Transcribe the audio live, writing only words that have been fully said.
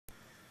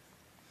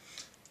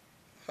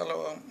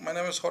Hello, my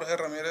name is Jorge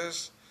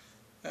Ramirez,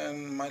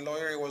 and my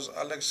lawyer was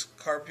Alex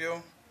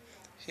Carpio.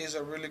 He's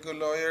a really good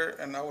lawyer,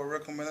 and I would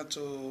recommend it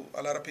to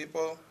a lot of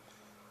people.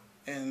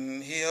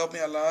 And he helped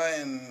me a lot,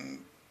 and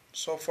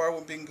so far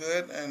we've been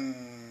good.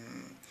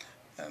 And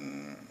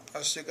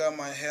I still got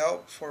my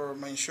help for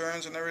my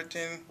insurance and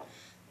everything.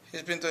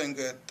 He's been doing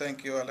good.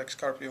 Thank you, Alex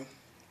Carpio.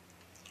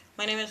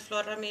 My name is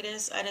Flor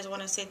Ramirez. I just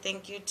want to say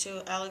thank you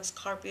to Alex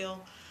Carpio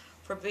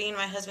for being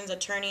my husband's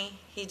attorney.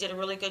 He did a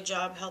really good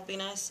job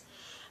helping us.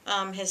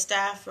 His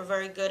staff were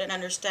very good at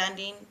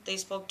understanding. They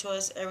spoke to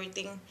us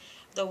everything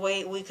the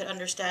way we could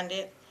understand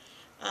it.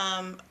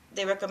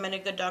 They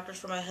recommended good doctors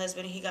for my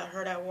husband. He got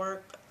hurt at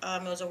work.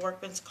 It was a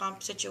workman's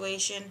comp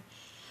situation.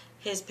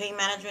 His pain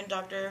management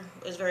doctor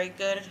was very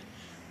good,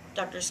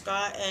 Dr.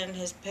 Scott, and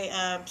his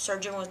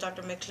surgeon was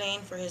Dr.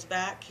 McLean for his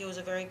back. He was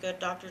a very good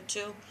doctor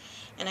too,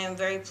 and I'm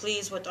very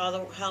pleased with all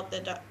the help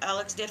that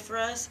Alex did for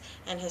us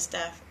and his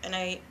staff. And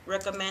I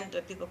recommend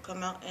that people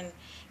come out and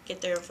get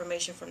their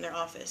information from their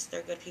office.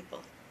 They're good people.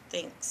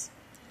 Thanks.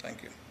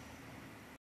 Thank you.